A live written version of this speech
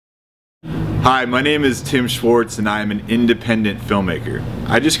Hi, my name is Tim Schwartz and I am an independent filmmaker.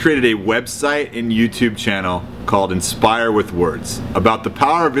 I just created a website and YouTube channel called Inspire with Words about the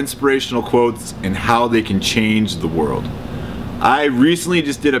power of inspirational quotes and how they can change the world. I recently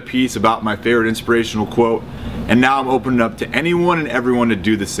just did a piece about my favorite inspirational quote, and now I'm opening up to anyone and everyone to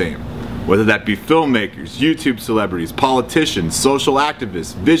do the same. Whether that be filmmakers, YouTube celebrities, politicians, social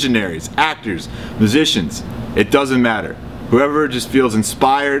activists, visionaries, actors, musicians, it doesn't matter. Whoever just feels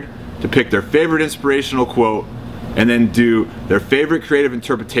inspired to pick their favorite inspirational quote and then do their favorite creative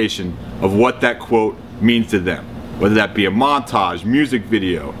interpretation of what that quote means to them. Whether that be a montage, music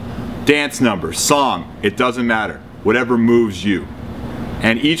video, dance number, song, it doesn't matter. Whatever moves you.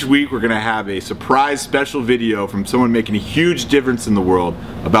 And each week we're going to have a surprise special video from someone making a huge difference in the world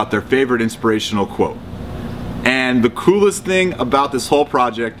about their favorite inspirational quote. And the coolest thing about this whole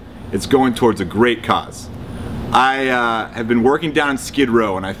project, it's going towards a great cause. I have been working down in Skid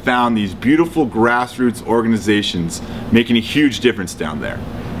Row and I found these beautiful grassroots organizations making a huge difference down there.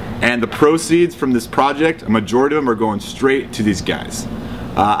 And the proceeds from this project, a majority of them are going straight to these guys.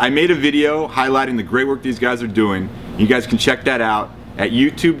 I made a video highlighting the great work these guys are doing. You guys can check that out at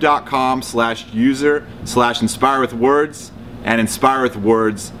youtube.com/user/inspirewithwords and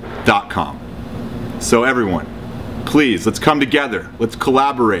inspirewithwords.com. So everyone, please, let's come together, let's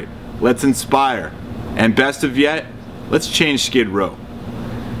collaborate, let's inspire. And best of yet, let's change Skid Row.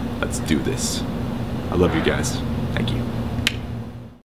 Let's do this. I love you guys.